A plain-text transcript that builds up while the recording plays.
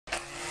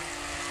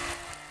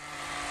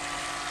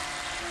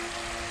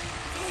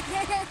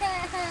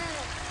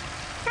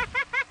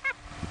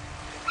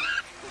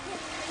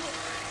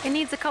It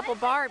needs a couple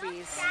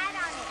Barbies. Sat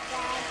on it,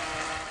 Dad.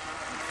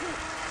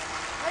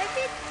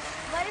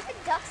 What if a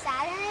duck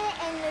sat on it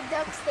and the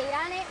duck stayed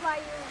on it while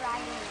you were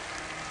riding it?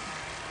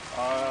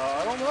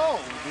 I don't know.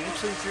 It'd be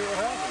interesting to see what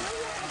happens.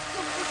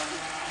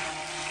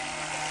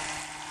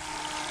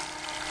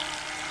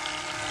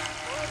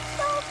 It's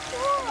so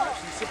cool. I'm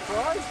actually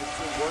surprised.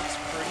 It works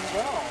pretty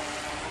well.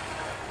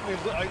 I mean,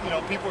 you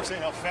know, people are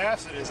saying how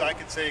fast it is. I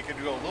could say it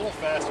could go a little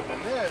faster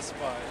than this,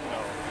 but you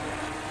know.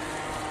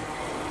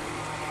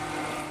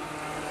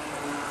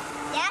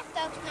 That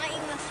duck's not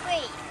even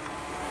straight.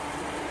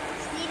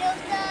 Speedo's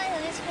done,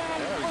 and this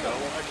one. There we go. A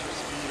little extra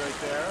speed right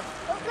there.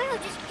 Oh, girl,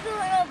 just put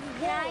it over.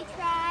 Can I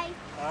try?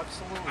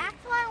 Absolutely.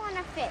 Actually, I want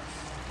to fish.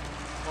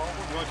 Well,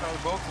 you want to try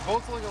the boats? The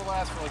boat's only going to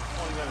last for like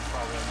 20 minutes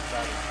probably on the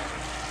Saturday.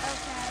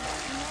 Okay.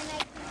 And then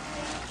I can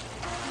fish.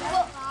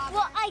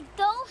 Well, I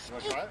don't. You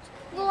want to try it?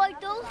 Well, I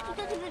don't think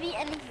there's going to be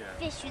any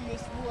fish in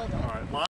this water. All right.